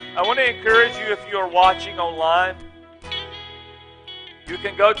I want to encourage you, if you are watching online, you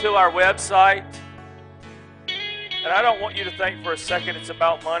can go to our website. And I don't want you to think for a second it's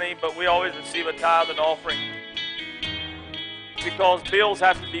about money, but we always receive a tithe and offering because bills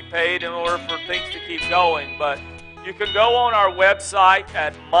have to be paid in order for things to keep going. But you can go on our website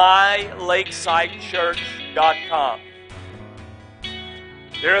at mylakesidechurch.com.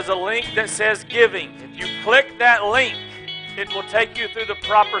 There is a link that says giving. If you click that link, it will take you through the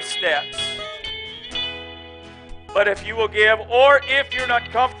proper steps. But if you will give, or if you're not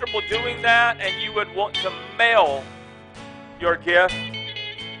comfortable doing that and you would want to mail your gift,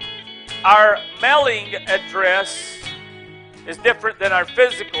 our mailing address is different than our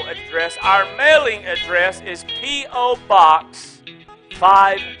physical address. Our mailing address is P.O. Box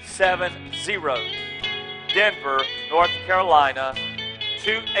 570, Denver, North Carolina,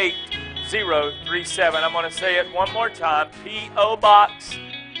 28037. I'm going to say it one more time. P.O. Box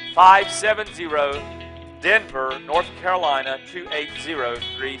 570, Denver, North Carolina,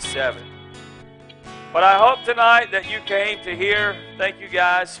 28037. But I hope tonight that you came to hear. Thank you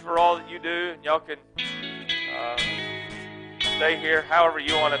guys for all that you do. And y'all can stay here however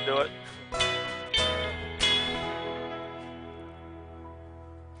you want to do it.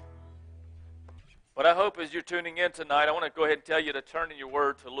 But I hope as you're tuning in tonight, I want to go ahead and tell you to turn in your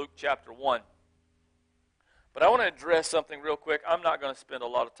word to Luke chapter 1. But I want to address something real quick. I'm not going to spend a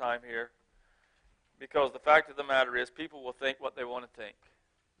lot of time here, because the fact of the matter is people will think what they want to think.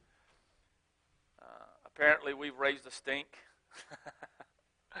 Apparently we've raised a stink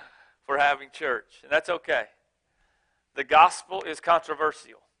for having church, and that's okay. The gospel is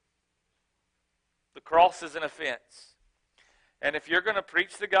controversial. The cross is an offense. And if you're going to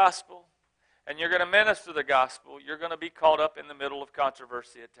preach the gospel and you're going to minister the gospel, you're going to be caught up in the middle of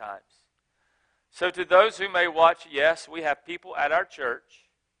controversy at times. So to those who may watch, yes, we have people at our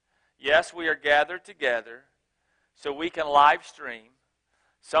church. Yes, we are gathered together so we can live stream.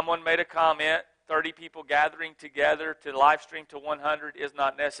 Someone made a comment, 30 people gathering together to live stream to 100 is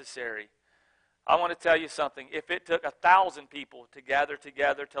not necessary. I want to tell you something. If it took 1,000 people to gather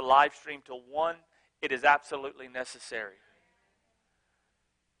together to live stream to one, it is absolutely necessary.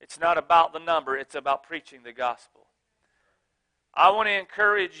 It's not about the number, it's about preaching the gospel. I want to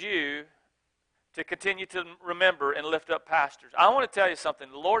encourage you to continue to remember and lift up pastors. I want to tell you something.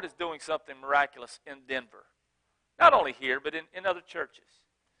 The Lord is doing something miraculous in Denver. Not only here, but in other churches.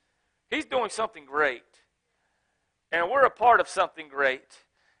 He's doing something great. And we're a part of something great.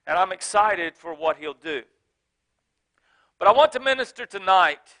 And I'm excited for what He'll do. But I want to minister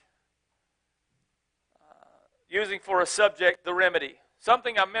tonight using for a subject the remedy.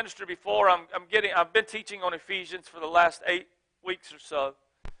 Something I ministered before. I've been teaching on Ephesians for the last 8 weeks or so.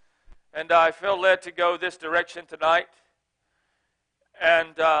 And I feel led to go this direction tonight.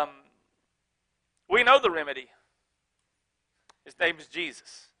 And we know the remedy. His name is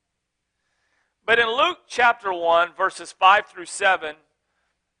Jesus. But in Luke chapter 1, verses 5 through 7,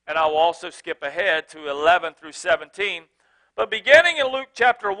 and I will also skip ahead to 11 through 17, but beginning in Luke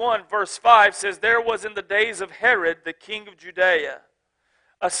chapter 1, verse 5 says, "There was in the days of Herod, the king of Judea,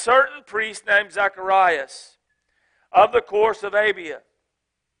 a certain priest named Zacharias, of the course of Abia.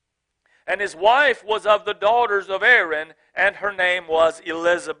 And his wife was of the daughters of Aaron, and her name was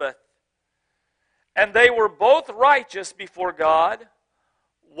Elizabeth. And they were both righteous before God,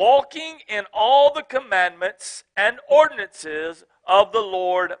 walking in all the commandments and ordinances of the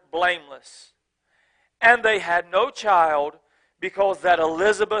Lord blameless. And they had no child, because that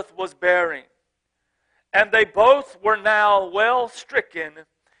Elizabeth was bearing. And they both were now well stricken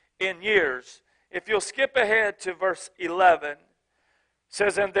in years." If you'll skip ahead to verse 11, it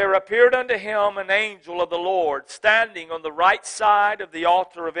says, "And there appeared unto him an angel of the Lord, standing on the right side of the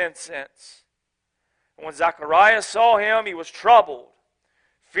altar of incense. And when Zacharias saw him, he was troubled.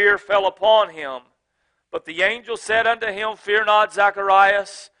 Fear fell upon him. But the angel said unto him, Fear not,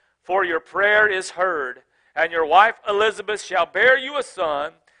 Zacharias, for your prayer is heard. And your wife Elizabeth shall bear you a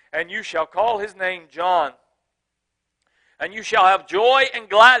son, and you shall call his name John. And you shall have joy and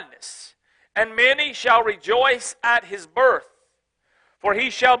gladness, and many shall rejoice at his birth. For he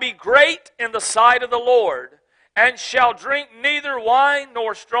shall be great in the sight of the Lord, and shall drink neither wine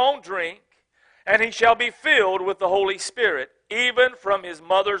nor strong drink, and he shall be filled with the Holy Spirit, even from his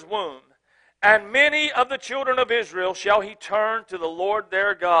mother's womb. And many of the children of Israel shall he turn to the Lord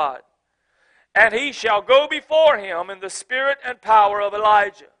their God. And he shall go before him in the spirit and power of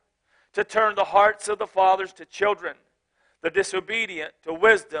Elijah, to turn the hearts of the fathers to children, the disobedient to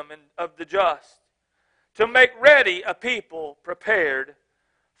wisdom, and of the just, to make ready a people prepared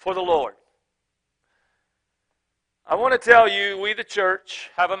for the Lord." I want to tell you, we the church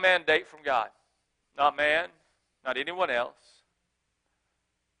have a mandate from God. Not man, not anyone else,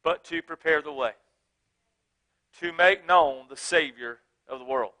 but to prepare the way. To make known the Savior of the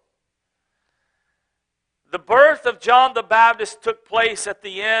world. The birth of John the Baptist took place at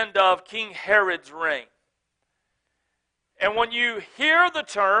the end of King Herod's reign. And when you hear the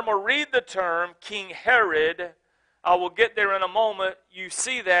term or read the term King Herod, I will get there in a moment, you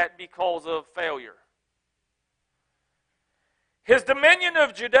see that because of failure. His dominion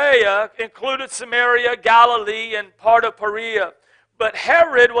of Judea included Samaria, Galilee, and part of Perea. But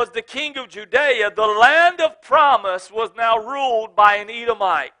Herod was the king of Judea. The land of promise was now ruled by an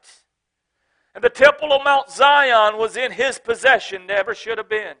Edomite. And the temple of Mount Zion was in his possession, never should have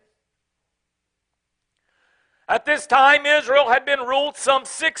been. At this time, Israel had been ruled some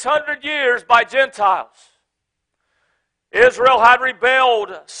 600 years by Gentiles. Israel had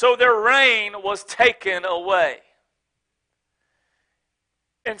rebelled, so their reign was taken away.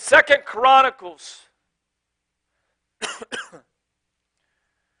 In 2 Chronicles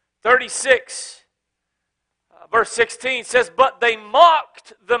 36, verse 16 says, "But they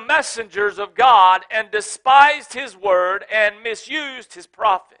mocked the messengers of God and despised His word and misused His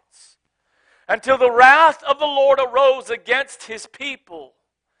prophets, until the wrath of the Lord arose against His people,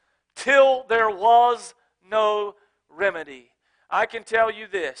 till there was no remedy." I can tell you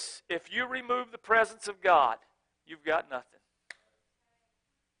this, if you remove the presence of God, you've got nothing.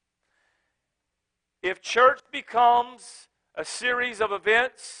 If church becomes a series of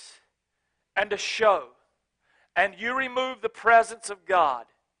events and a show, and you remove the presence of God,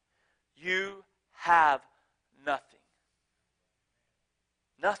 you have nothing.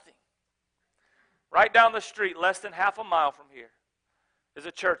 Nothing. Right down the street, less than half a mile from here, is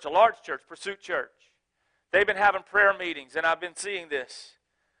a church, a large church, Pursuit Church. They've been having prayer meetings, and I've been seeing this.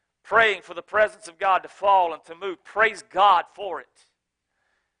 Praying for the presence of God to fall and to move. Praise God for it.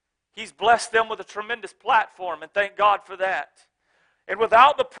 He's blessed them with a tremendous platform, and thank God for that. And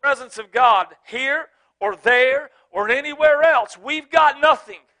without the presence of God here or there or anywhere else, we've got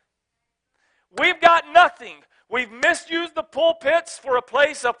nothing. We've got nothing. We've misused the pulpits for a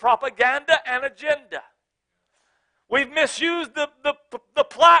place of propaganda and agenda. We've misused the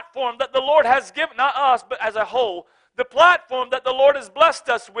platform that the Lord has given, not us, but as a whole, the platform that the Lord has blessed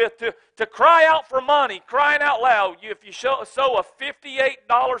us with to cry out for money, crying out loud. If you sow a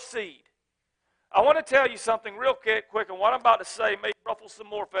 $58 seed, I want to tell you something real quick, and what I'm about to say may ruffle some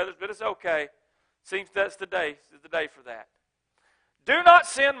more feathers, but it's okay. Seems that's the day for that. Do not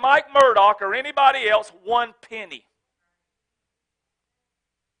send Mike Murdoch or anybody else one penny.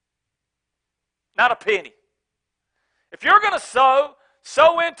 Not a penny. If you're going to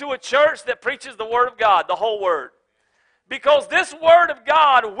sow into a church that preaches the Word of God, the whole Word. Because this Word of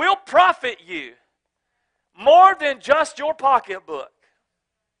God will profit you more than just your pocketbook.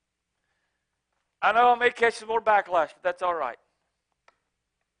 I know I may catch some more backlash, but that's all right.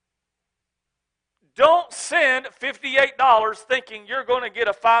 Don't send $58 thinking you're going to get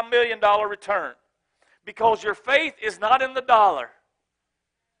a $5 million return. Because your faith is not in the dollar.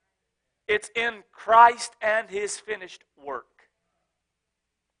 It's in Christ and His finished work.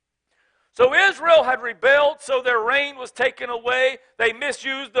 So Israel had rebelled, so their reign was taken away. They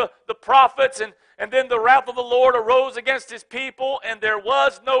misused the prophets, and then the wrath of the Lord arose against His people, and there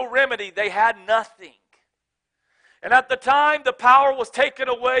was no remedy. They had nothing. And at the time the power was taken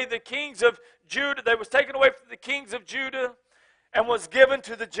away, the kings of Judah, they was taken away from the kings of Judah and was given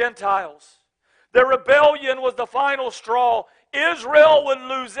to the Gentiles. Their rebellion was the final straw. Israel would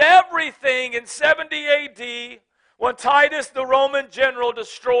lose everything in 70 A.D., when Titus, the Roman general,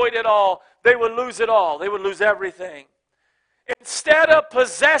 destroyed it all. They would lose it all. They would lose everything. Instead of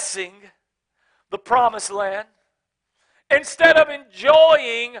possessing the promised land, instead of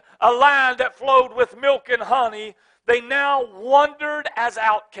enjoying a land that flowed with milk and honey, they now wandered as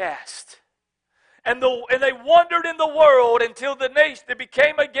outcasts. And they wandered in the world until the nation, they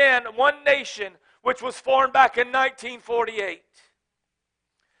became again one nation, which was formed back in 1948.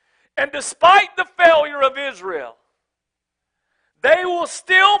 And despite the failure of Israel, they will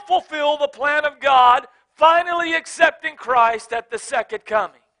still fulfill the plan of God, finally accepting Christ at the second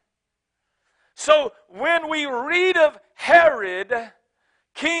coming. So when we read of Herod,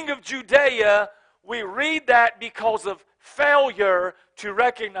 king of Judea, we read that because of failure to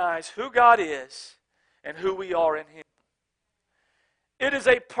recognize who God is and who we are in Him. It is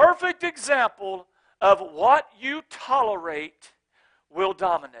a perfect example of what you tolerate will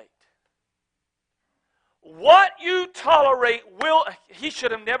dominate. What you tolerate will... He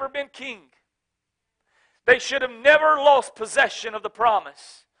should have never been king. They should have never lost possession of the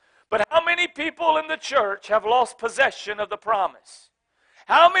promise. But how many people in the church have lost possession of the promise?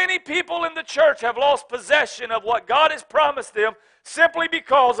 How many people in the church have lost possession of what God has promised them simply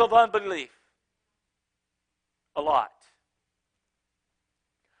because of unbelief? A lot.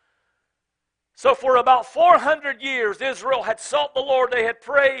 So for about 400 years, Israel had sought the Lord, they had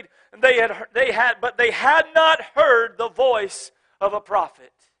prayed, and but they had not heard the voice of a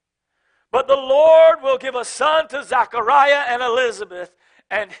prophet. But the Lord will give a son to Zachariah and Elizabeth,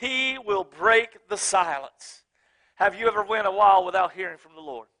 and he will break the silence. Have you ever went a while without hearing from the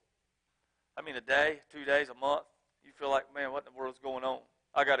Lord? I mean, a day, 2 days, a month. You feel like, man, what in the world's going on?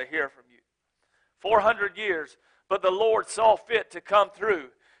 I got to hear from you. 400 years, but the Lord saw fit to come through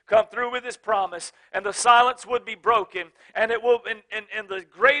with His promise, and the silence would be broken, and it will, and the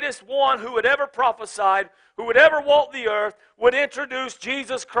greatest one who had ever prophesied, who would ever walk the earth, would introduce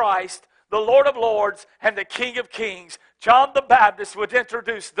Jesus Christ, the Lord of Lords and the King of Kings. John the Baptist would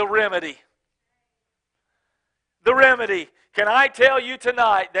introduce the remedy. The remedy. Can I tell you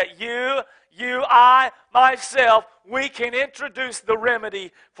tonight that I, myself, we can introduce the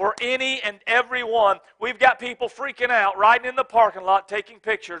remedy for any and every one. We've got people freaking out, riding in the parking lot, taking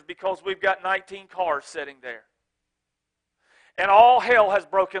pictures because we've got 19 cars sitting there. And all hell has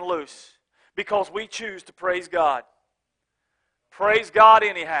broken loose because we choose to praise God. Praise God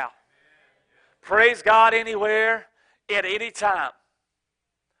anyhow. Praise God anywhere, at any time.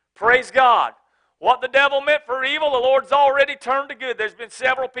 Praise God. What the devil meant for evil, the Lord's already turned to good. There's been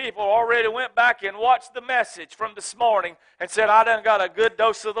several people who already went back and watched the message from this morning and said, I done got a good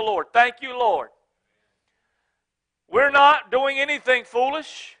dose of the Lord. Thank you, Lord. We're not doing anything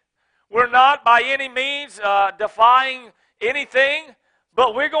foolish. We're not by any means defying anything,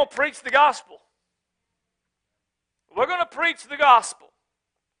 but we're going to preach the gospel. We're going to preach the gospel.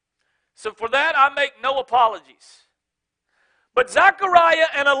 So for that, I make no apologies. But Zachariah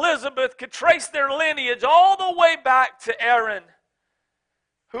and Elizabeth could trace their lineage all the way back to Aaron,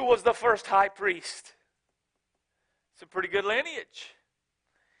 who was the first high priest. It's a pretty good lineage.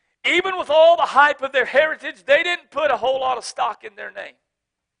 Even with all the hype of their heritage, they didn't put a whole lot of stock in their name.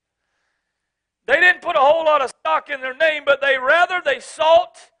 They didn't put a whole lot of stock in their name, but they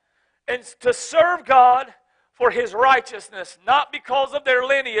sought to serve God for His righteousness, not because of their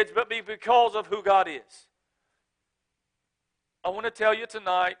lineage, but because of who God is. I want to tell you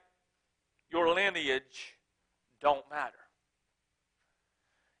tonight, your lineage don't matter.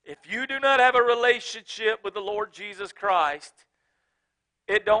 If you do not have a relationship with the Lord Jesus Christ,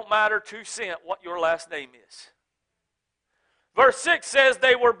 it don't matter 2 cents what your last name is. Verse 6 says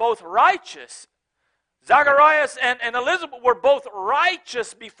they were both righteous. Zacharias and Elizabeth were both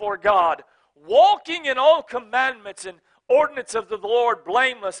righteous before God, walking in all commandments and ordinance of the Lord,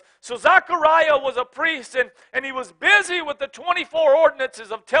 blameless. So Zechariah was a priest, and he was busy with the 24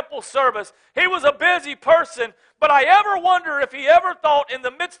 ordinances of temple service. He was a busy person, but I ever wonder if he ever thought in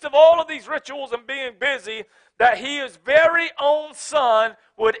the midst of all of these rituals and being busy that his very own son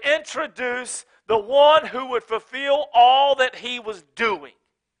would introduce the one who would fulfill all that he was doing.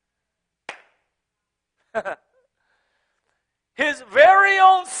 His very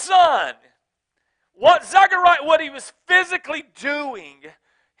own son. What he was physically doing,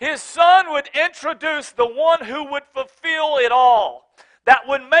 his son would introduce the one who would fulfill it all, that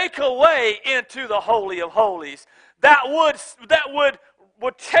would make a way into the Holy of Holies, that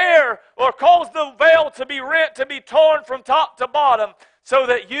would tear or cause the veil to be rent, to be torn from top to bottom, so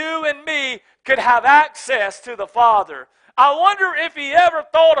that you and me could have access to the Father. I wonder if he ever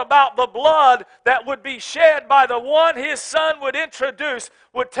thought about the blood that would be shed by the one his son would introduce,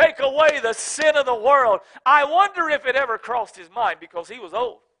 would take away the sin of the world. I wonder if it ever crossed his mind, because he was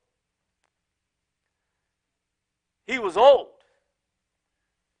old. He was old.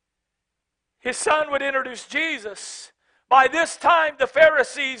 His son would introduce Jesus. By this time, the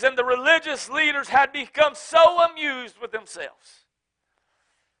Pharisees and the religious leaders had become so amused with themselves.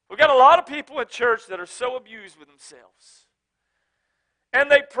 We've got a lot of people in church that are so abused with themselves. And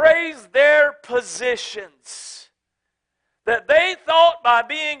they praise their positions, that they thought by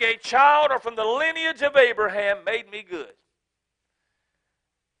being a child or from the lineage of Abraham made me good.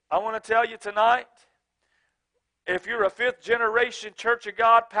 I want to tell you tonight, if you're a 5th generation Church of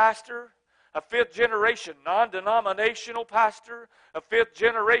God pastor, a 5th generation non-denominational pastor, a 5th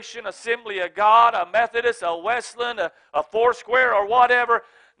generation Assembly of God, a Methodist, a Wesleyan, a Foursquare, or whatever,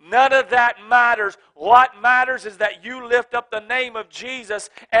 none of that matters. What matters is that you lift up the name of Jesus,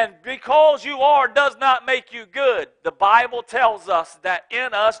 and because you are does not make you good. The Bible tells us that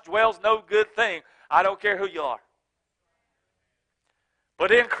in us dwells no good thing. I don't care who you are.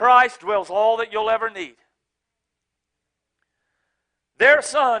 But in Christ dwells all that you'll ever need. their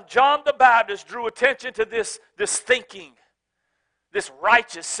son, John the Baptist, drew attention to this thinking, this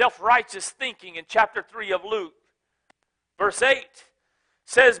righteous, self-righteous thinking in chapter 3 of Luke. Verse 8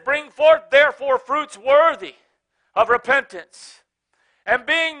 says, "Bring forth therefore fruits worthy of repentance, and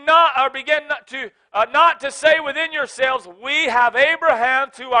begin not to say within yourselves, we have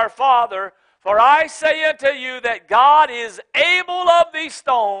Abraham to our father. For I say unto you that God is able of these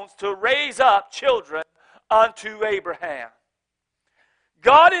stones to raise up children unto Abraham."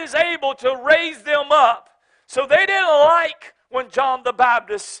 God is able to raise them up. So they didn't like when John the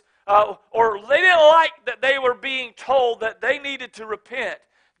Baptist, or they didn't like that they were being told that they needed to repent.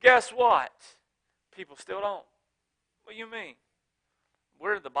 Guess what? People still don't. What do you mean?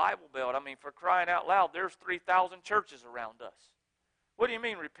 We're the Bible Belt. I mean, for crying out loud, there's 3,000 churches around us. What do you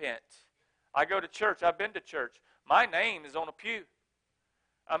mean repent? I go to church. I've been to church. My name is on a pew.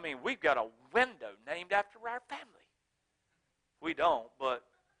 I mean, we've got a window named after our family. We don't, but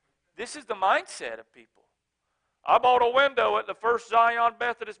this is the mindset of people. I bought a window at the First Zion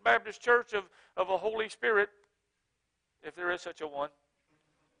Methodist Baptist Church of a Holy Spirit, if there is such a one.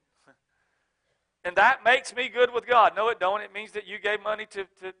 And that makes me good with God. No, it don't. It means that you gave money to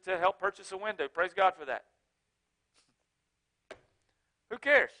help purchase a window. Praise God for that. Who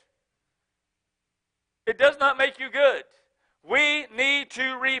cares? It does not make you good. We need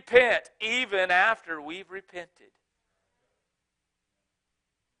to repent even after we've repented.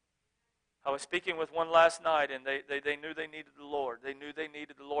 I was speaking with one last night, and they knew they needed the Lord. They knew they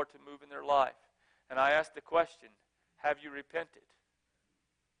needed the Lord to move in their life. And I asked the question, have you repented?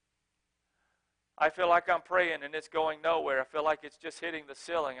 I feel like I'm praying and it's going nowhere. I feel like it's just hitting the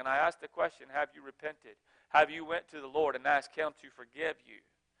ceiling. And I asked the question, have you repented? Have you went to the Lord and asked Him to forgive you,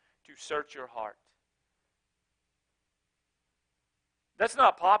 to search your heart? That's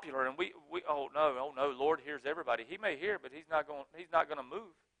not popular, and we oh no, Lord hears everybody. He may hear, but He's not going to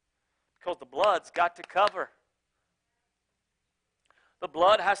move, because the blood's got to cover. The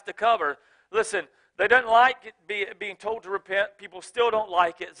blood has to cover. Listen, they didn't like it being told to repent. People still don't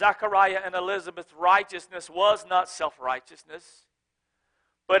like it. Zachariah and Elizabeth's righteousness was not self-righteousness,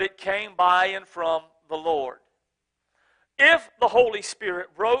 but it came by and from the Lord. If the Holy Spirit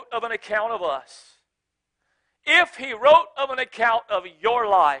wrote of an account of us, if He wrote of an account of your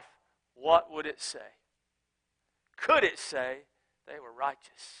life, what would it say? Could it say they were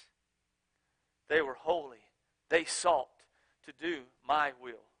righteous? They were holy. They sought to do my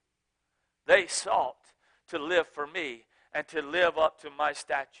will. They sought to live for me and to live up to my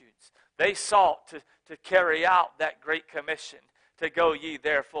statutes. They sought to carry out that great commission, to go ye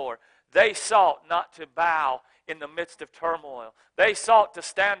therefore. They sought not to bow in the midst of turmoil. They sought to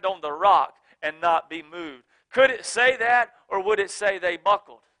stand on the rock and not be moved. Could it say that, or would it say they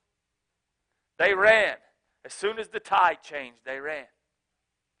buckled? They ran. As soon as the tide changed, they ran.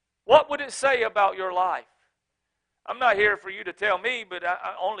 What would it say about your life? I'm not here for you to tell me, but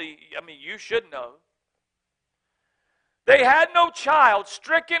you should know. They had no child,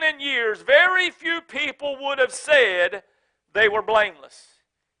 stricken in years. Very few people would have said they were blameless.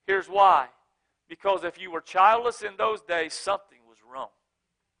 Here's why. Because if you were childless in those days, something was wrong.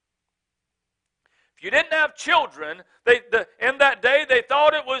 If you didn't have children, in that day they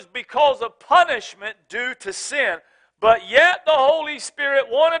thought it was because of punishment due to sin. But yet the Holy Spirit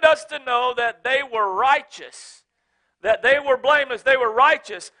wanted us to know that they were righteous, that they were blameless, they were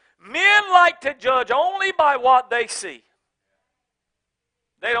righteous. Men like to judge only by what they see.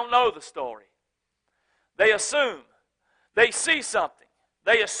 They don't know the story. They assume. They see something.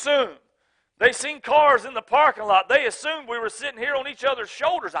 They assume. They seen cars in the parking lot. They assumed we were sitting here on each other's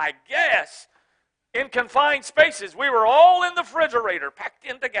shoulders, I guess, in confined spaces. We were all in the refrigerator, packed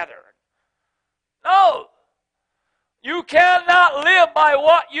in together. No. You cannot live by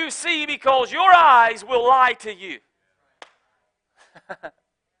what you see, because your eyes will lie to you.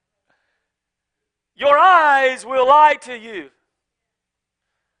 Your eyes will lie to you.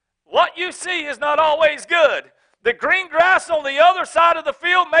 What you see is not always good. The green grass on the other side of the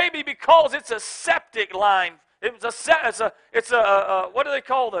field may be because it's a septic line. It's a what do they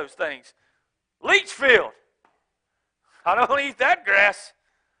call those things? Leach field. I don't eat that grass.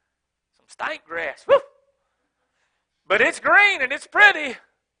 Some stank grass. Woo! But it's green and it's pretty.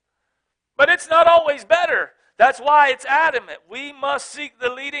 But it's not always better. That's why it's adamant. We must seek the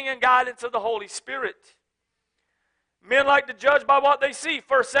leading and guidance of the Holy Spirit. Men like to judge by what they see.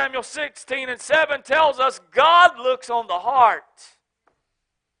 1 Samuel 16:7 tells us God looks on the heart.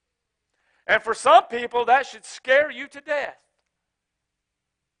 And for some people, that should scare you to death.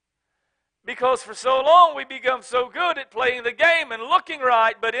 Because for so long we become so good at playing the game and looking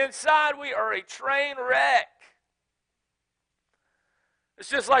right, but inside we are a train wreck. It's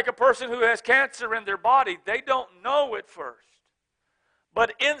just like a person who has cancer in their body. They don't know at first.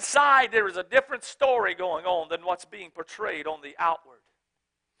 But inside there is a different story going on than what's being portrayed on the outward.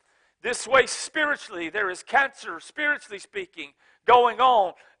 This way spiritually, there is cancer, spiritually speaking, going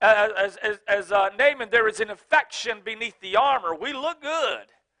on. As Naaman, there is an infection beneath the armor. We look good,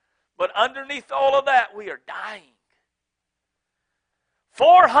 but underneath all of that, we are dying.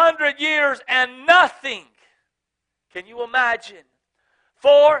 400 years and nothing. Can you imagine?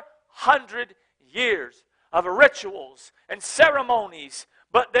 400 years of rituals and ceremonies,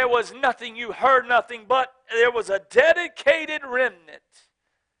 but there was nothing. You heard nothing, but there was a dedicated remnant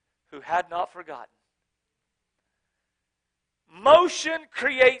who had not forgotten. Motion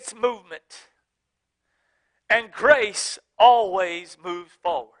creates movement, and grace always moves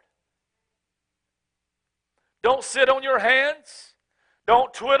forward. Don't sit on your hands.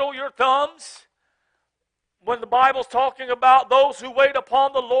 Don't twiddle your thumbs. When the Bible's talking about those who wait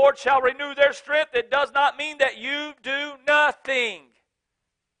upon the Lord shall renew their strength, it does not mean that you do nothing.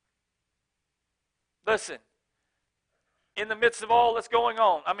 Listen, in the midst of all that's going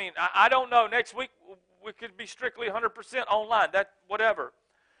on, I don't know, next week we could be strictly 100% online, whatever.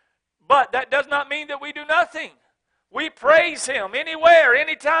 But that does not mean that we do nothing. We praise Him anywhere,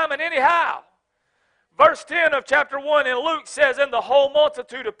 anytime, and anyhow. Verse 10 of chapter 1 in Luke says, and the whole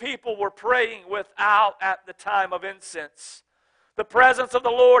multitude of people were praying without at the time of incense. The presence of the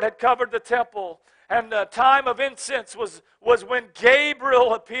Lord had covered the temple, and the time of incense was when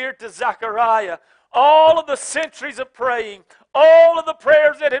Gabriel appeared to Zechariah. All of the centuries of praying, all of the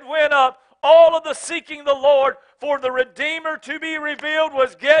prayers that had went up, all of the seeking the Lord for the Redeemer to be revealed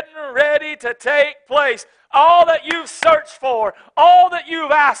was getting ready to take place. All that you've searched for, all that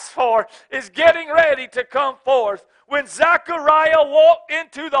you've asked for is getting ready to come forth. When Zechariah walked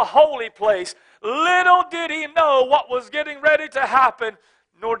into the holy place, little did he know what was getting ready to happen,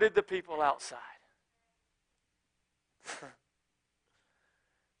 nor did the people outside.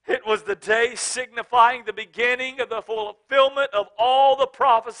 It was the day signifying the beginning of the fulfillment of all the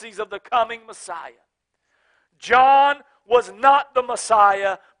prophecies of the coming Messiah. John was not the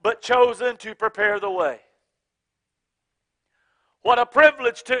Messiah, but chosen to prepare the way. What a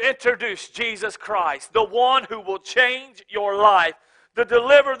privilege to introduce Jesus Christ, the one who will change your life, to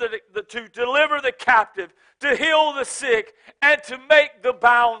deliver the captive, to heal the sick, and to make the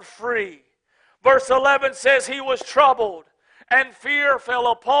bound free. Verse 11 says he was troubled, and fear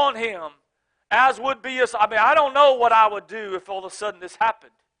fell upon him, as would be us. I don't know what I would do if all of a sudden this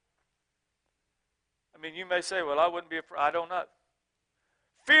happened. You may say, well, I wouldn't be afraid. I don't know.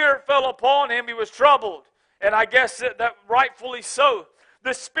 Fear fell upon him. He was troubled. And I guess that rightfully so.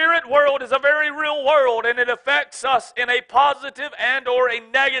 The spirit world is a very real world, and it affects us in a positive and or a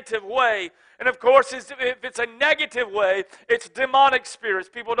negative way. And of course, if it's a negative way, it's demonic spirits.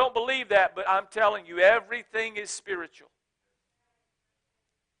 People don't believe that, but I'm telling you, everything is spiritual.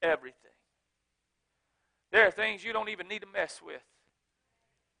 Everything. There are things you don't even need to mess with.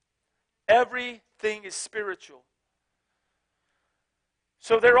 Everything is spiritual.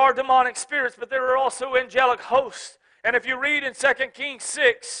 So there are demonic spirits, but there are also angelic hosts. And if you read in 2 Kings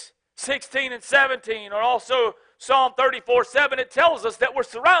 6, 16 and 17, or also Psalm 34:7, it tells us that we're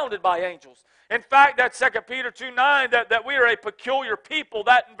surrounded by angels. In fact, that 2 Peter 2:9, that we are a peculiar people,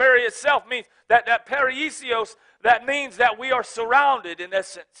 that in very itself means, that periesios, that means that we are surrounded in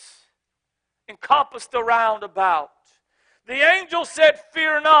essence, encompassed around about. The angel said,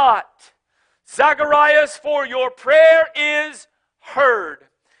 fear not, Zacharias, for your prayer is heard.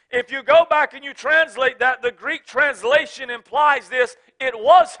 If you go back and you translate that, the Greek translation implies this, it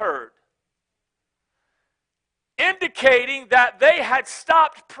was heard. Indicating that they had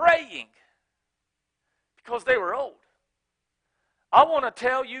stopped praying because they were old. I want to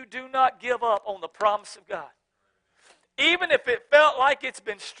tell you, do not give up on the promise of God. Even if it felt like it's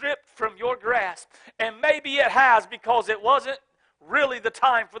been stripped from your grasp, and maybe it has because it wasn't really the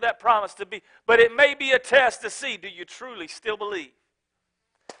time for that promise to be, but it may be a test to see, do you truly still believe?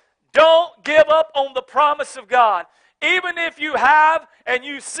 Don't give up on the promise of God. Even if you have, and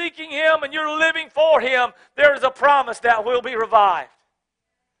you seeking Him, and you're living for Him, there is a promise that will be revived.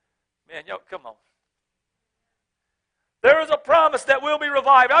 Man, yo, come on. There is a promise that will be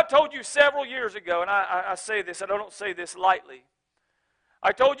revived. I told you several years ago, and I say this, I don't say this lightly.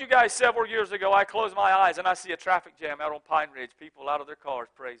 I told you guys several years ago, I close my eyes and I see a traffic jam out on Pine Ridge, people out of their cars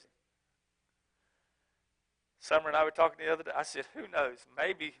praising. Summer and I were talking the other day. I said, who knows?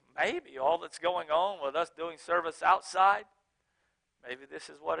 Maybe all that's going on with us doing service outside, maybe this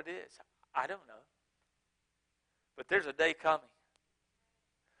is what it is. I don't know. But there's a day coming.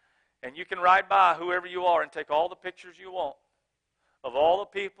 And you can ride by whoever you are and take all the pictures you want. of all the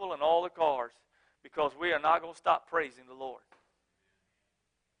people and all the cars, because we are not going to stop praising the Lord.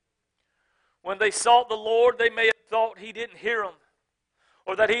 When they sought the Lord, they may have thought He didn't hear them,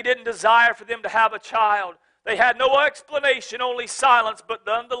 or that He didn't desire for them to have a child. They had no explanation, only silence, but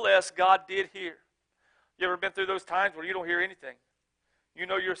nonetheless, God did hear. You ever been through those times where you don't hear anything? You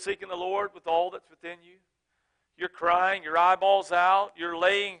know you're seeking the Lord with all that's within you. You're crying, your eyeballs out, you're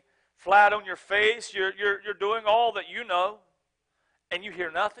laying flat on your face, you're doing all that you know, and you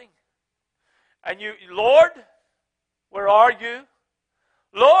hear nothing. And you, Lord, where are you?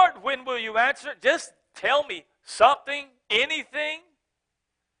 Lord, when will you answer? Just tell me something, anything.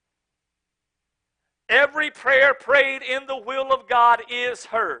 Every prayer prayed in the will of God is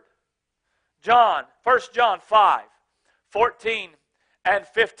heard. 1 John 5, 14 and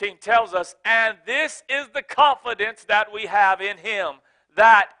 15 tells us, and this is the confidence that we have in Him,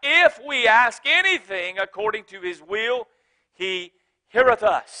 that if we ask anything according to His will, He heareth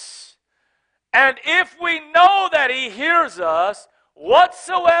us. And if we know that He hears us,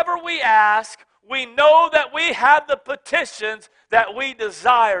 whatsoever we ask, we know that we have the petitions that we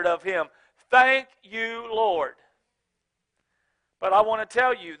desired of Him. Thank you, Lord. But I want to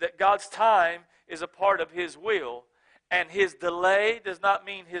tell you that God's time is a part of His will, and His delay does not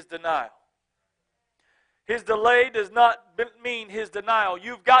mean His denial. His delay does not mean His denial.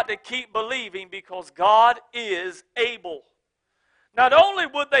 You've got to keep believing, because God is able. Not only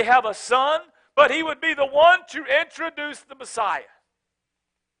would they have a son, but He would be the one to introduce the Messiah.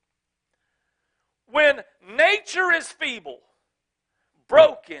 When nature is feeble,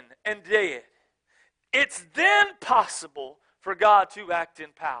 broken, and dead, it's then possible for God to act in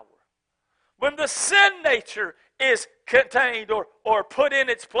power. When the sin nature is contained or put in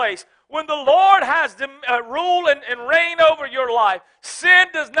its place, when the Lord has rule and reign over your life, sin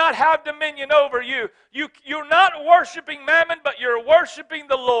does not have dominion over you. You're not worshiping mammon, but you're worshiping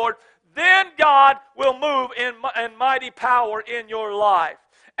the Lord. Then God will move in mighty power in your life.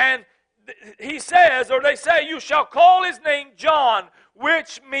 And He says, or they say, you shall call His name John,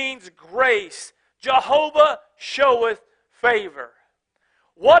 which means grace. Jehovah showeth favor.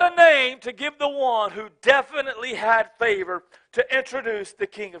 What a name to give the one who definitely had favor to introduce the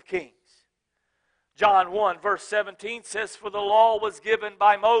King of Kings. John 1 verse 17 says, for the law was given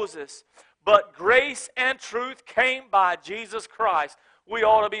by Moses, but grace and truth came by Jesus Christ. We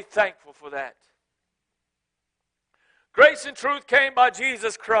ought to be thankful for that. Grace and truth came by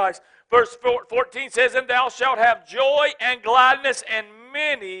Jesus Christ. Verse 14 says, and thou shalt have joy and gladness, and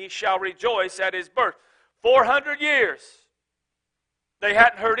many shall rejoice at His birth. 400 years. They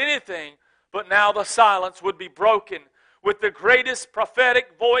hadn't heard anything, but now the silence would be broken with the greatest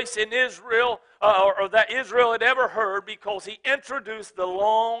prophetic voice in Israel, or that Israel had ever heard, because He introduced the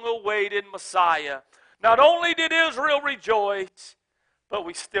long-awaited Messiah. Not only did Israel rejoice, but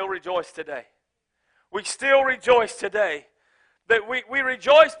we still rejoice today. We still rejoice today. That we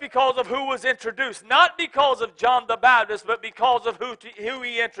rejoice because of who was introduced. Not because of John the Baptist, but because of who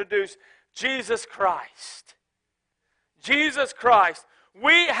He introduced. Jesus Christ. Jesus Christ.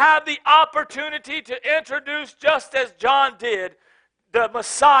 We have the opportunity to introduce, just as John did, the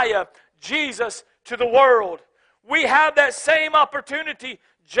Messiah, Jesus, to the world. We have that same opportunity.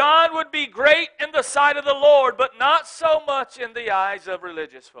 John would be great in the sight of the Lord, but not so much in the eyes of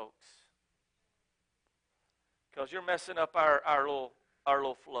religious folks. Because you're messing up our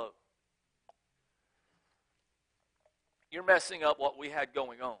little flow. You're messing up what we had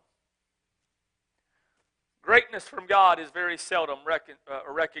going on. Greatness from God is very seldom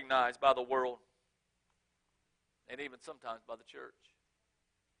recognized by the world, and even sometimes by the church.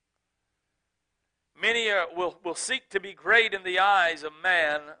 Many will seek to be great in the eyes of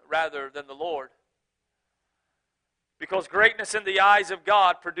man rather than the Lord, because greatness in the eyes of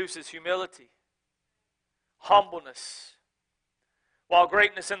God produces humility, humbleness, while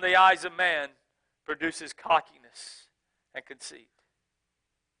greatness in the eyes of man produces cockiness and conceit.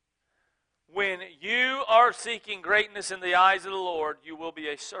 When you are seeking greatness in the eyes of the Lord, you will be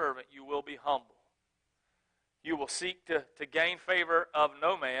a servant, you will be humble. You will seek to gain favor of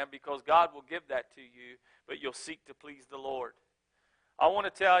no man, because God will give that to you, but you'll seek to please the Lord. I want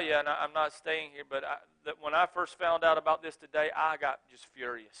to tell you, and I'm not staying here, but that when I first found out about this today, I got just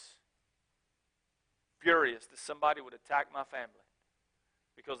furious. Furious that somebody would attack my family,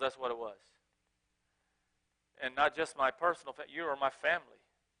 because that's what it was. And not just my personal family, you are my family.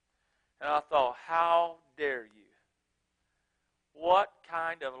 And I thought, how dare you? What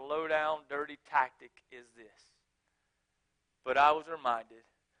kind of low-down, dirty tactic is this? But I was reminded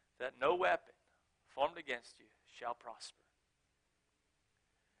that no weapon formed against you shall prosper.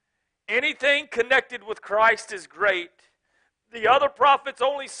 Anything connected with Christ is great. The other prophets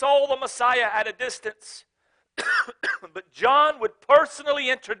only saw the Messiah at a distance. But John would personally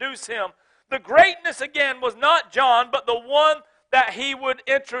introduce him. The greatness, again, was not John, but the one that he would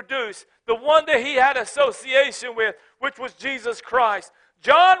introduce, the one that he had association with, which was Jesus Christ.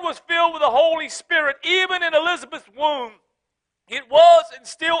 John was filled with the Holy Spirit, even in Elizabeth's womb. It was and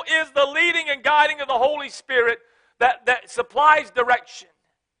still is the leading and guiding of the Holy Spirit that supplies direction.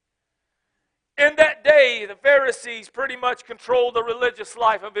 In that day, the Pharisees pretty much controlled the religious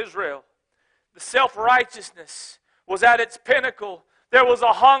life of Israel. The self-righteousness was at its pinnacle. There was a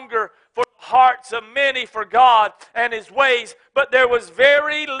hunger for the hearts of many for God and His ways, but there was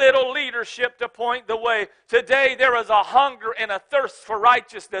very little leadership to point the way. Today there is a hunger and a thirst for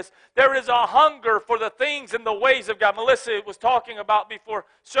righteousness. There is a hunger for the things and the ways of God. Melissa was talking about before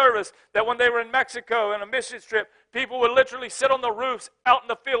service that when they were in Mexico on a mission trip, people would literally sit on the roofs out in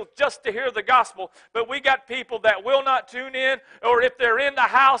the field just to hear the gospel. But we got people that will not tune in, or if they're in the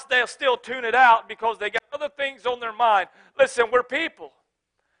house, they'll still tune it out because they got other things on their mind. Listen, we're people,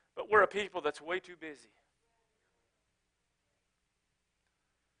 but we're a people that's way too busy.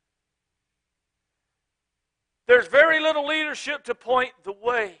 There's very little leadership to point the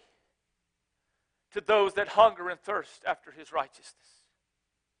way to those that hunger and thirst after His righteousness.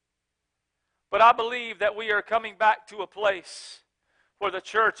 But I believe that we are coming back to a place where the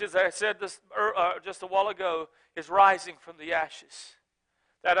church, as I said this just a while ago, is rising from the ashes.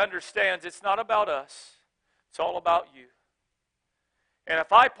 That understands it's not about us. It's all about you. And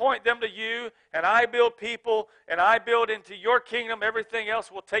if I point them to you, and I build people, and I build into your kingdom, everything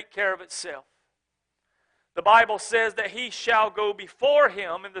else will take care of itself. The Bible says that he shall go before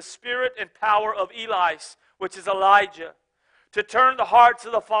him in the spirit and power of Elias, which is Elijah, to turn the hearts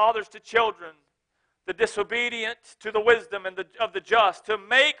of the fathers to children, the disobedient to the wisdom of the just, to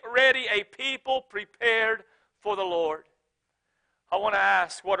make ready a people prepared for the Lord. I want to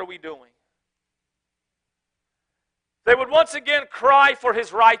ask, what are we doing? They would once again cry for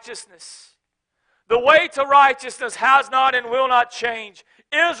His righteousness. The way to righteousness has not and will not change.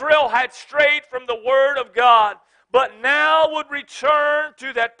 Israel had strayed from the Word of God, but now would return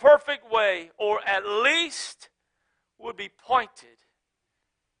to that perfect way, or at least would be pointed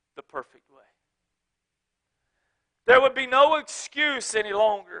the perfect way. There would be no excuse any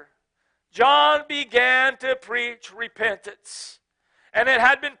longer. John began to preach repentance. And it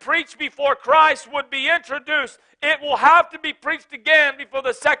had been preached before Christ would be introduced. It will have to be preached again before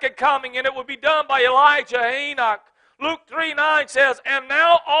the second coming, and it will be done by Elijah and Enoch. Luke 3:9 says, "And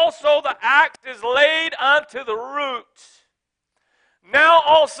now also the axe is laid unto the root. Now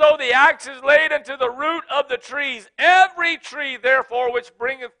also the axe is laid unto the root of the trees. Every tree, therefore, which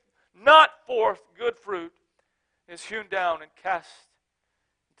bringeth not forth good fruit is hewn down and cast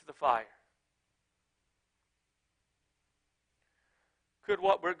into the fire." Could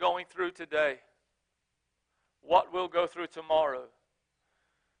what we're going through today, what we'll go through tomorrow,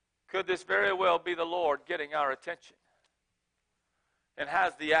 could this very well be the Lord getting our attention and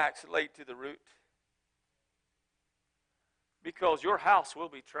has the axe laid to the root? Because your house will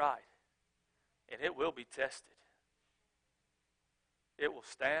be tried and it will be tested. It will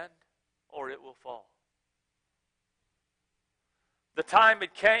stand or it will fall. The time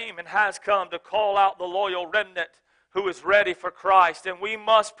it came and has come to call out the loyal remnant who is ready for Christ, and we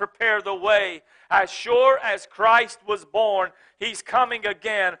must prepare the way. As sure as Christ was born, He's coming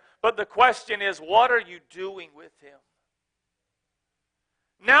again. But the question is, what are you doing with Him?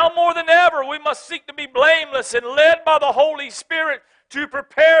 Now more than ever, we must seek to be blameless and led by the Holy Spirit to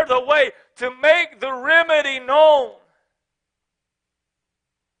prepare the way, to make the remedy known.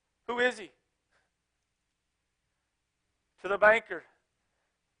 Who is He? To the banker,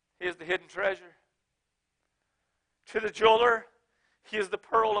 He is the hidden treasure. To the jeweler, He is the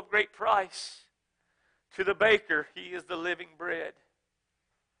pearl of great price. To the baker, He is the living bread.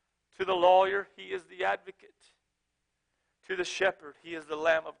 To the lawyer, He is the advocate. To the shepherd, He is the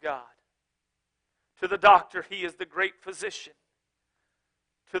Lamb of God. To the doctor, He is the great physician.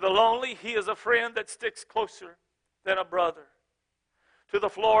 To the lonely, He is a friend that sticks closer than a brother. To the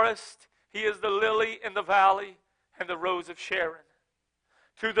florist, He is the lily in the valley and the rose of Sharon.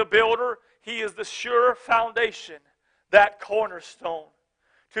 To the builder, He is the sure foundation, that cornerstone.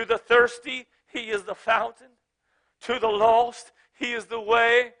 To the thirsty, He is the fountain. To the lost, He is the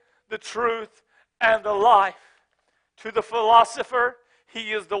way, the truth, and the life. To the philosopher,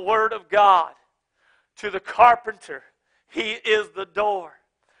 He is the Word of God. To the carpenter, He is the door.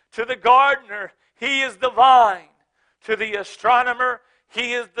 To the gardener, He is the vine. To the astronomer,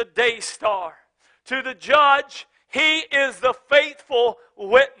 He is the day star. To the judge, He is the faithful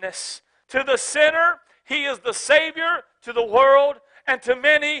witness. To the sinner, He is the Savior. to the world and to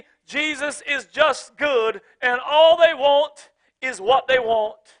many, Jesus is just good, and all they want is what they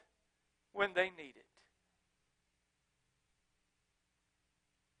want when they need it.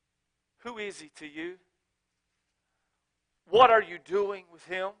 Who is He to you? What are you doing with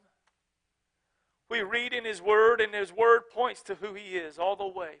Him? We read in His Word, and His Word points to who He is all the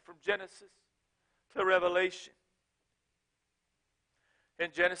way from Genesis to Revelation.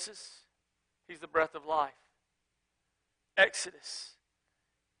 In Genesis, He's the breath of life. Exodus,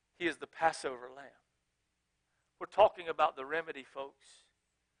 He is the Passover lamb. We're talking about the remedy, folks.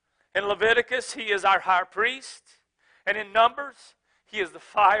 In Leviticus, He is our high priest. And in Numbers, He is the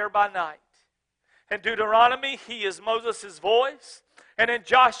fire by night. In Deuteronomy, He is Moses' voice. And in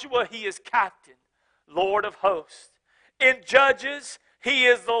Joshua, He is captain, Lord of hosts. In Judges, He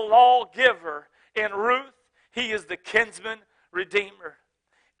is the lawgiver. In Ruth, He is the kinsman redeemer.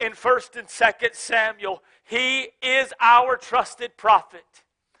 In 1st and 2nd Samuel, He is our trusted prophet.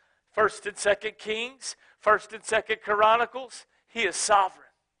 1st and 2nd Kings, 1st and 2nd Chronicles, He is sovereign.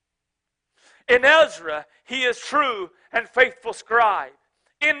 In Ezra, He is true and faithful scribe.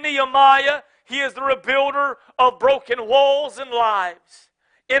 In Nehemiah, He is the rebuilder of broken walls and lives.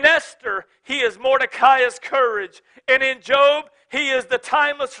 In Esther, He is Mordecai's courage. And in Job, He is the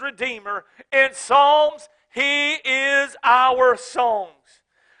timeless redeemer. In Psalms, He is our songs.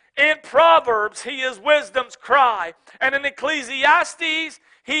 In Proverbs, He is wisdom's cry. And in Ecclesiastes,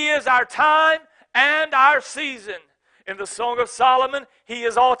 He is our time and our season. In the Song of Solomon, He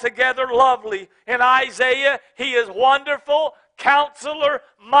is altogether lovely. In Isaiah, He is wonderful, Counselor,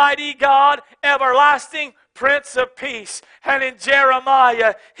 mighty God, everlasting Prince of Peace. And in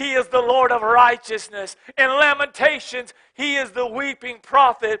Jeremiah, He is the Lord of righteousness. In Lamentations, He is the weeping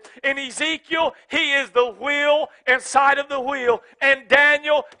prophet. In Ezekiel, He is the wheel inside of the wheel. In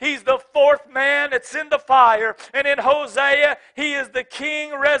Daniel, He's the fourth man that's in the fire. And in Hosea, He is the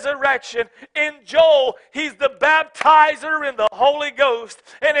King resurrection. In Joel, He's the baptizer in the Holy Ghost.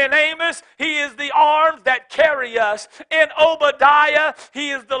 And in Amos, He is the arms that carry us. In Obadiah,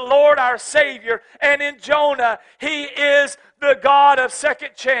 He is the Lord our Savior. And in Jonah, He is the God of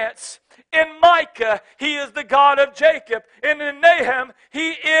second chance. In Micah, He is the God of Jacob. And in Nahum, He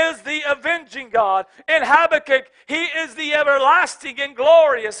is the avenging God. In Habakkuk, He is the everlasting and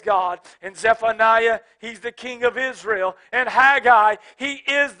glorious God. In Zephaniah, He's the King of Israel. In Haggai, He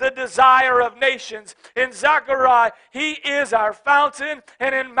is the desire of nations. In Zechariah, He is our fountain.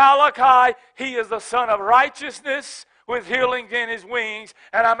 And in Malachi, He is the Son of righteousness with healing in His wings.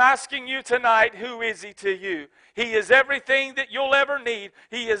 And I'm asking you tonight, who is He to you? He is everything that you'll ever need.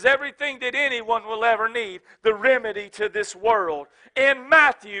 He is everything that anyone will ever need. The remedy to this world. In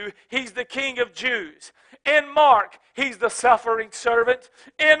Matthew, He's the King of Jews. In Mark, He's the suffering servant.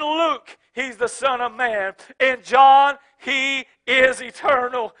 In Luke, He's the Son of Man. In John, He is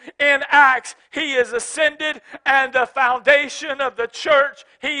eternal. In Acts, He is ascended and the foundation of the church.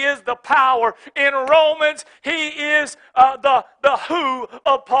 He is the power. In Romans, He is the who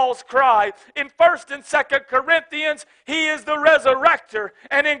of Paul's cry. In 1st and 2nd Corinthians, He is the resurrector.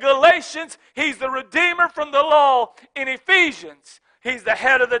 And in Galatians, He's the redeemer from the law. In Ephesians, He's the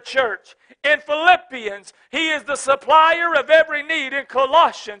head of the church. In Philippians, He is the supplier of every need. In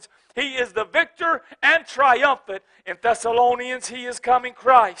Colossians, He is the victor and triumphant. In Thessalonians, He is coming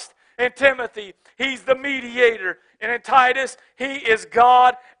Christ. In Timothy, He's the mediator. And in Titus, He is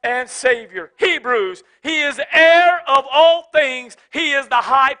God and Savior. Hebrews, He is heir of all things. He is the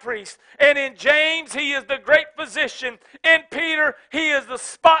high priest. And in James, He is the great physician. In Peter, He is the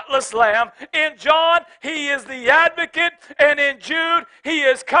spotless lamb. In John, He is the advocate. And in Jude, He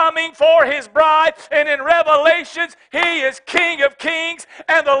is coming for His bride. And in Revelations, He is King of kings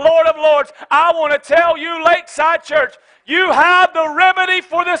and the Lord of lords. I want to tell you, Lakeside Church, you have the remedy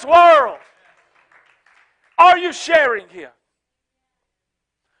for this world. Are you sharing Him?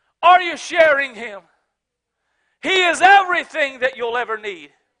 Are you sharing Him? He is everything that you'll ever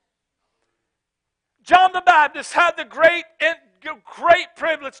need. John the Baptist had the great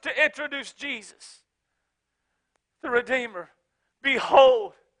privilege to introduce Jesus, the Redeemer.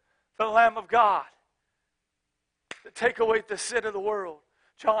 Behold, the Lamb of God to take away the sin of the world.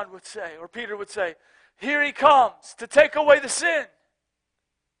 John would say, or Peter would say, here He comes to take away the sin.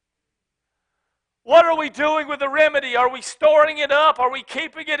 What are we doing with the remedy? Are we storing it up? Are we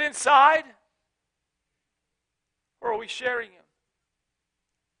keeping it inside? Or are we sharing Him?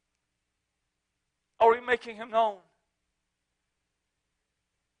 Are we making Him known?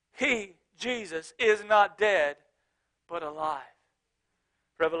 He, Jesus, is not dead, but alive.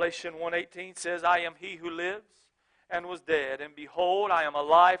 Revelation 1:18 says, I am He who lives and was dead, and behold, I am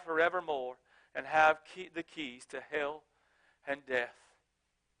alive forevermore, and have the keys to hell and death.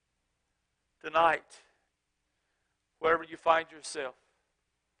 Tonight, wherever you find yourself,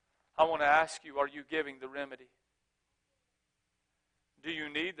 I want to ask you, are you giving the remedy? Do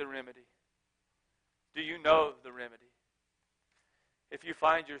you need the remedy? Do you know the remedy? If you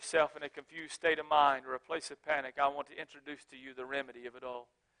find yourself in a confused state of mind or a place of panic, I want to introduce to you the remedy of it all.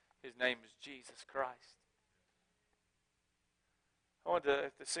 His name is Jesus Christ. I want to,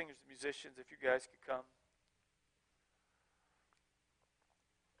 if the singers and musicians, if you guys could come.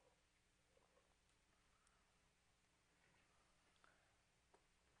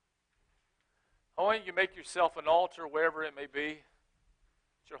 I want you to make yourself an altar wherever it may be.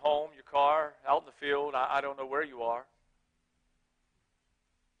 It's your home, your car, out in the field. I don't know where you are.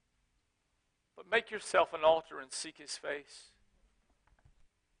 But make yourself an altar and seek His face.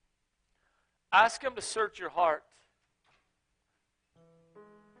 Ask Him to search your heart.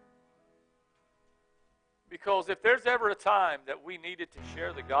 Because if there's ever a time that we needed to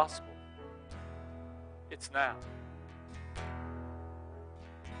share the gospel, it's now.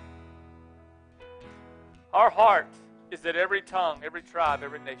 Our heart is that every tongue, every tribe,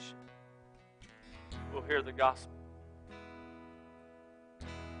 every nation will hear the gospel.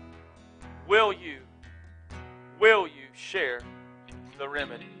 Will you share the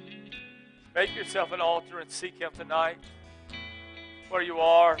remedy? Make yourself an altar and seek Him tonight. Where you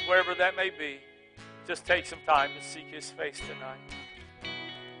are, wherever that may be, just take some time to seek His face tonight.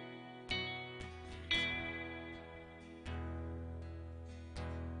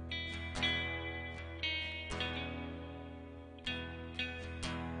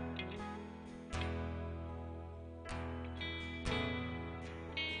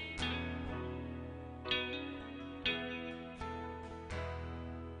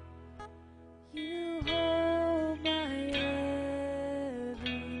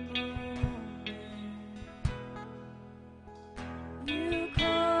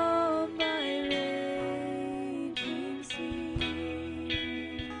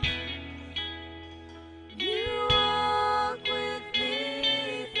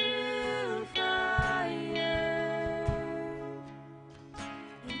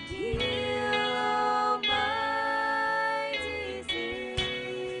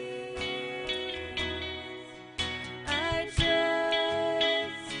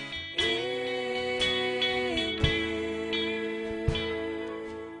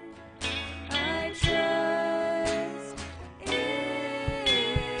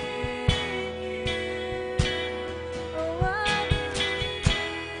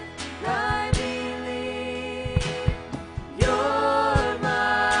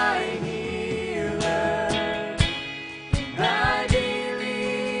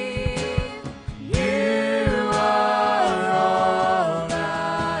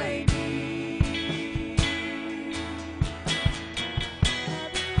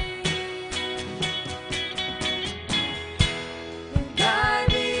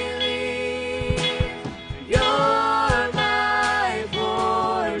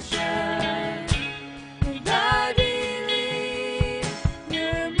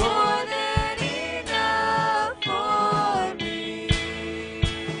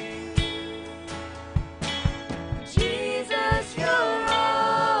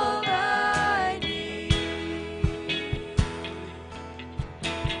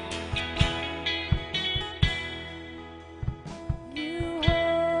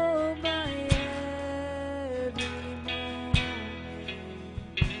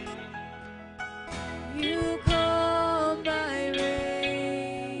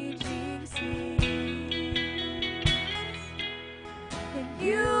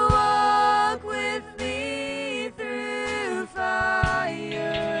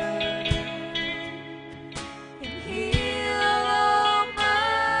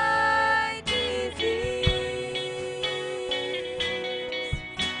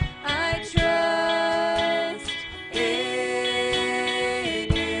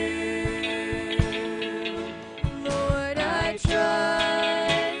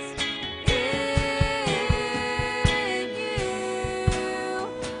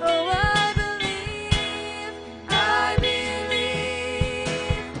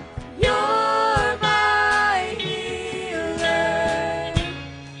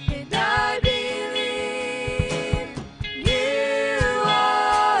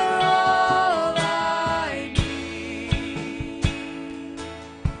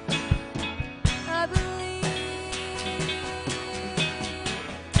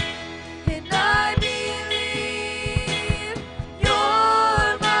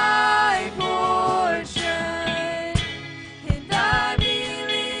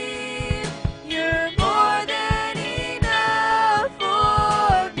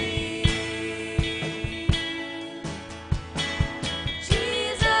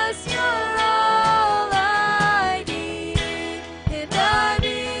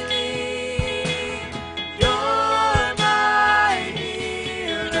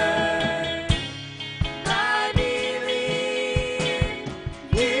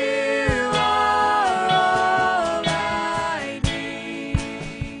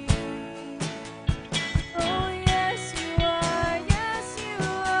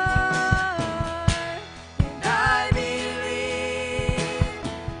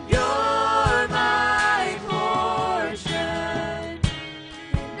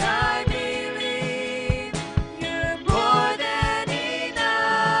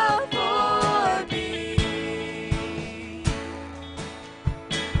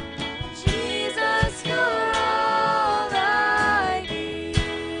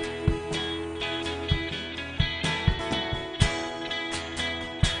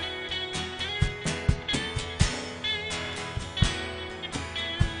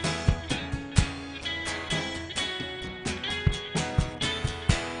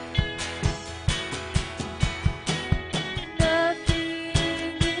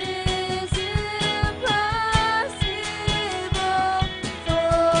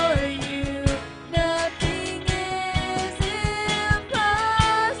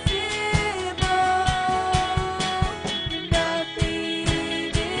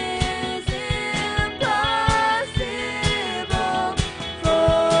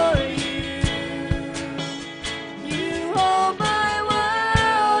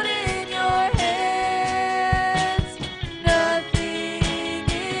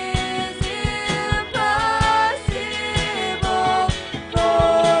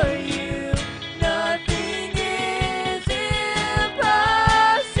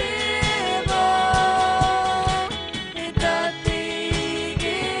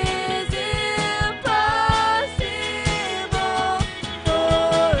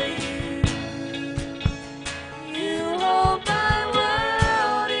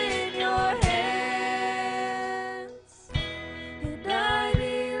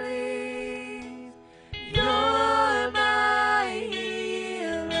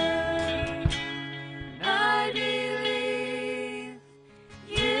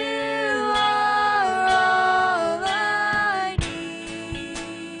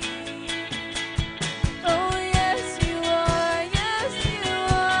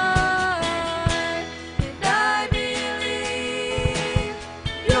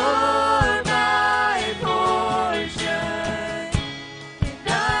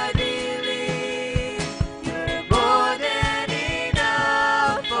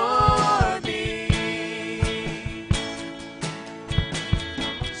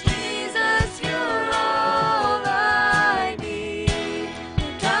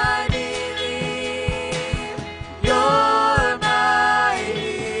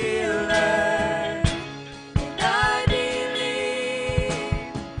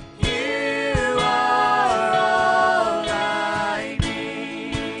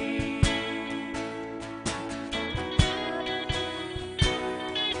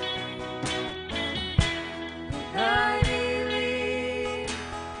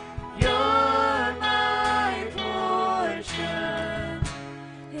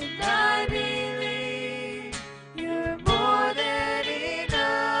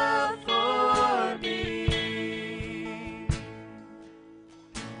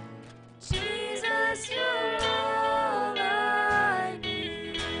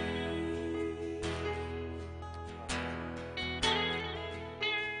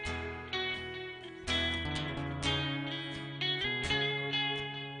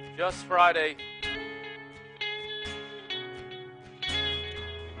 Just Friday,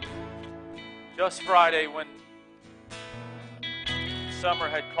 when Summer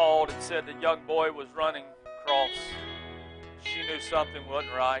had called and said the young boy was running across, she knew something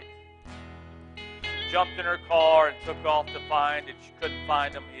wasn't right. Jumped in her car and took off to find, and she couldn't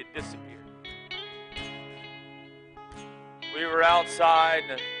find him. He had disappeared. We were outside,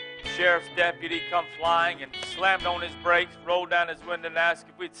 and the sheriff's deputy come flying and slammed on his brakes, rolled down his window and asked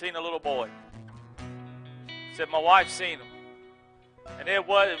if we'd seen a little boy. He said, my wife's seen him. And it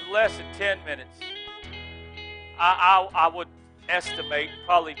was less than 10 minutes. I would estimate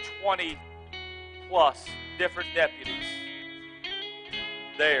probably 20 plus different deputies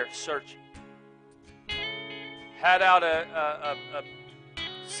there searching. Had out a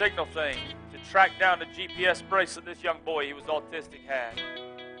signal thing to track down the GPS bracelet this young boy, he was autistic, had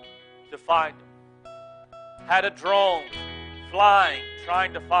to find him. Had a drone flying,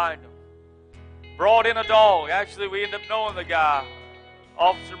 trying to find him. Brought in a dog. Actually, we ended up knowing the guy,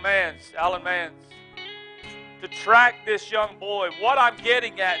 Officer Mans, Alan Mans, to track this young boy. What I'm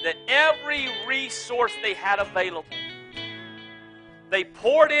getting at, that every resource they had available, they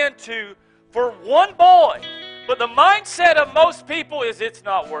poured into for one boy. But the mindset of most people is it's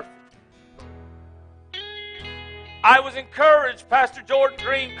not worth it. I was encouraged. Pastor Jordan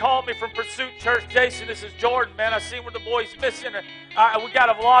Green called me from Pursuit Church. Jason, this is Jordan, man. I seen where the boy's missing. We got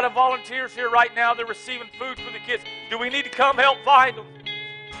a lot of volunteers here right now. They're receiving food for the kids. Do we need to come help find them?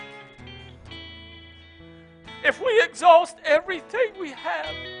 If we exhaust everything we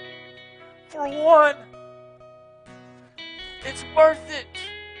have for one, it's worth it.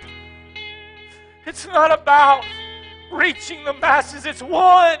 It's not about reaching the masses. It's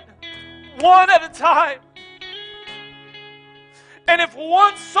one at a time. And if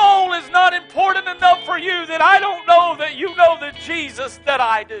one soul is not important enough for you, then I don't know that you know the Jesus that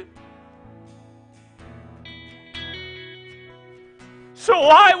I do. So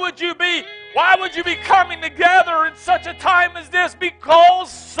why would you be coming together in such a time as this?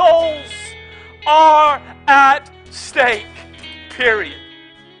 Because souls are at stake, period.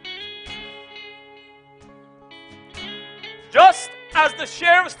 Just as the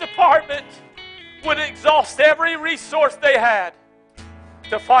sheriff's department would exhaust every resource they had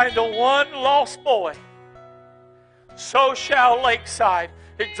to find the one lost boy, so shall Lakeside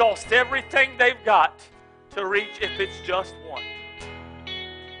exhaust everything they've got to reach if it's just one.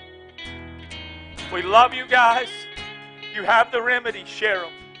 We love you guys. You have the remedy. Share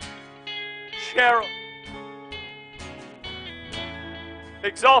them. Share them.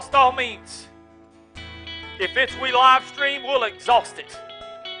 Exhaust all means. If it's we live stream, we'll exhaust it.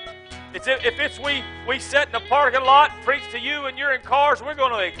 If it's we sit in the parking lot, preach to you and you're in cars, we're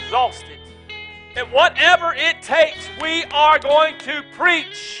going to exhaust it. And whatever it takes, we are going to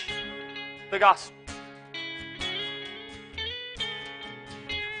preach the gospel.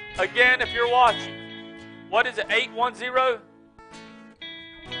 Again, if you're watching, what is it, 810?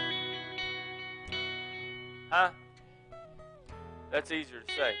 Huh? That's easier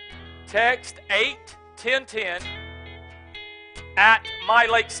to say. Text 81010 at My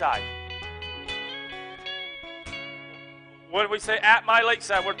Lakeside. When we say at My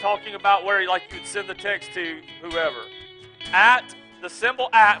Lakeside, we're talking about where like you'd send the text to whoever. At the symbol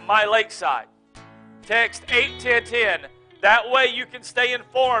at My Lakeside. Text 81010. That way you can stay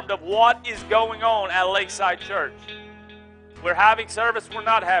informed of what is going on at Lakeside Church. We're having service, we're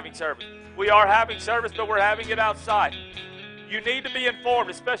not having service. We are having service, but we're having it outside. You need to be informed,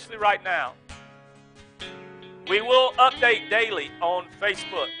 especially right now. We will update daily on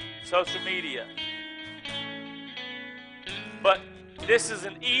Facebook, social media. But this is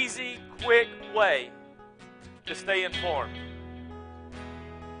an easy, quick way to stay informed.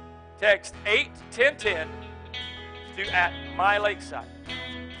 Text 81010 to at My Lakeside.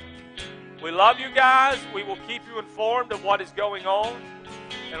 We love you guys. We will keep you informed of what is going on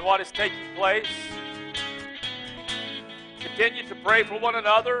and what is taking place. Continue to pray for one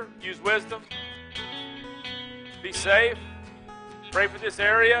another. Use wisdom. Be safe. Pray for this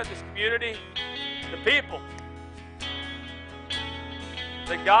area, this community, the people.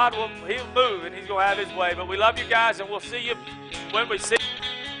 That God He'll move and He's going to have His way. But we love you guys and we'll see you when we see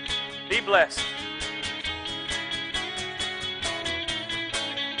you. Be blessed.